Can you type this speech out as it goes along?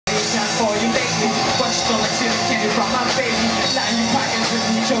for you lately. But you stole like silly candy from my baby. Line your pockets with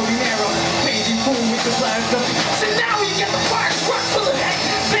me, Joe Dinero. Paid you fool with the blood of the people. So now you get the fire truck full of hate.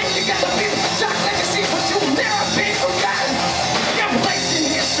 Then you got the people dark legacy, but you'll never be forgotten. Your place in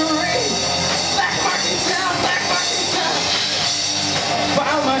history. Black market town, black market town.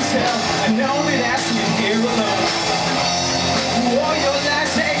 By myself, I know that that's me here alone. All your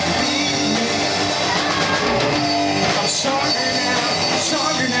lies ain't feeding me. I'm stronger now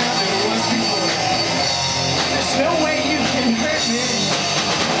than I was before. There's no way you can hurt me.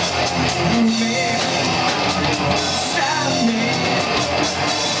 Stop me.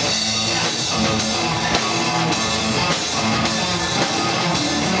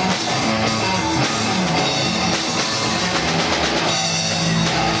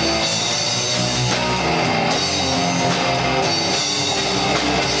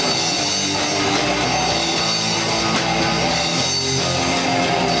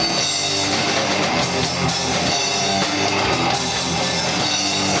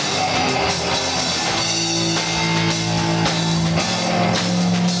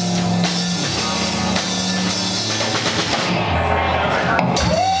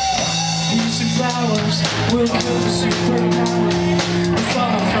 Will kill the superpower. It's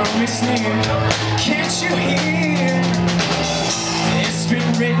all from its near. Can't you hear? It's been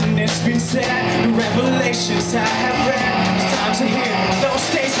written, it's been said. The revelations I have read. It's time to hear. Those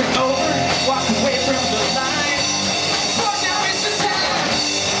days are over. Walk away from the line. For now it's the time.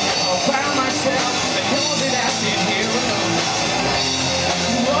 All by myself. I know that I've been here alone.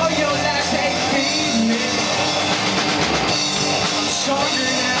 All your lies ain't feeding me. I'm stronger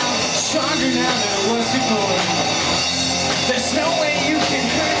now than I was before. There's no way you can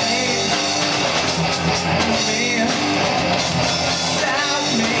hurt me. Stop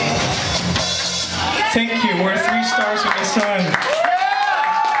me. Thank you. We're 3 stars in the sun.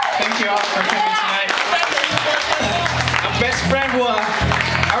 Thank you all for coming tonight. Our best friend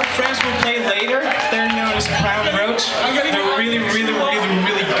our friends will play later. They're known as Brown Roach. They're really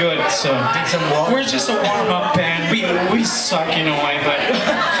good. So we're just a warm-up band. We suck in a way, but